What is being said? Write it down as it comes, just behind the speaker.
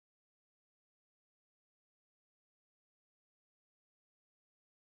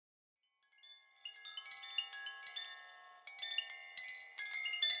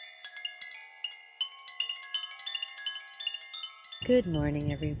Good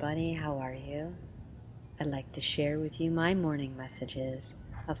morning, everybody. How are you? I'd like to share with you my morning messages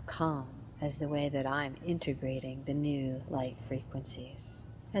of calm as the way that I'm integrating the new light frequencies.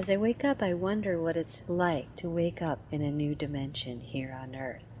 As I wake up, I wonder what it's like to wake up in a new dimension here on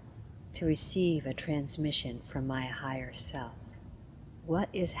Earth, to receive a transmission from my higher self. What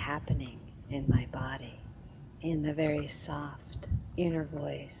is happening in my body? In the very soft inner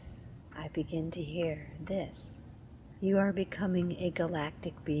voice, I begin to hear this. You are becoming a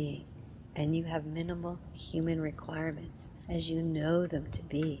galactic being, and you have minimal human requirements as you know them to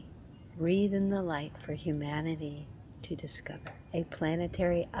be. Breathe in the light for humanity to discover. A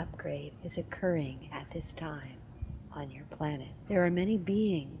planetary upgrade is occurring at this time on your planet. There are many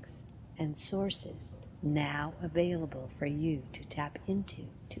beings and sources now available for you to tap into,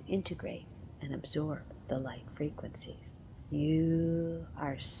 to integrate and absorb the light frequencies. You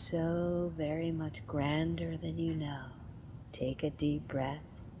are so very much grander than you know. Take a deep breath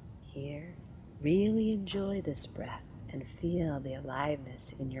here. Really enjoy this breath and feel the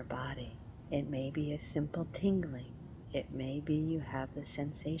aliveness in your body. It may be a simple tingling. It may be you have the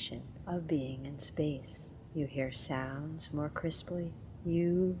sensation of being in space. You hear sounds more crisply.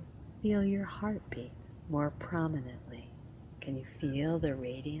 You feel your heartbeat more prominently. Can you feel the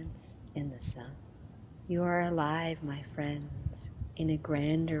radiance in the sun? You are alive, my friends, in a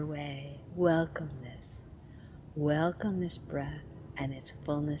grander way. Welcome this. Welcome this breath and its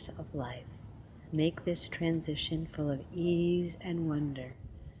fullness of life. Make this transition full of ease and wonder.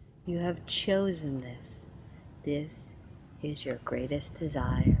 You have chosen this. This is your greatest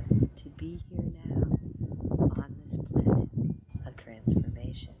desire, to be here now on this planet of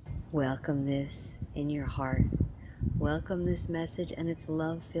transformation. Welcome this in your heart. Welcome this message and its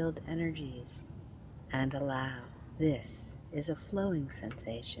love-filled energies. And allow. This is a flowing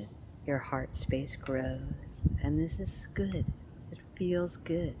sensation. Your heart space grows, and this is good. It feels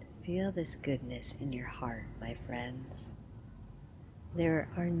good. Feel this goodness in your heart, my friends. There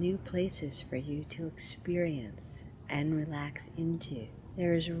are new places for you to experience and relax into.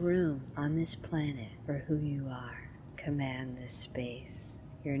 There is room on this planet for who you are. Command this space,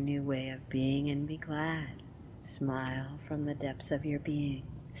 your new way of being, and be glad. Smile from the depths of your being.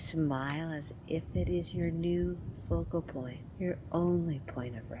 Smile as if it is your new focal point, your only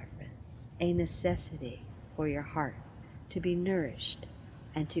point of reference, a necessity for your heart to be nourished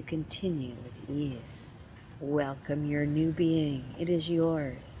and to continue with ease. Welcome your new being. It is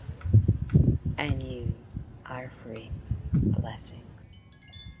yours, and you are free. Blessings.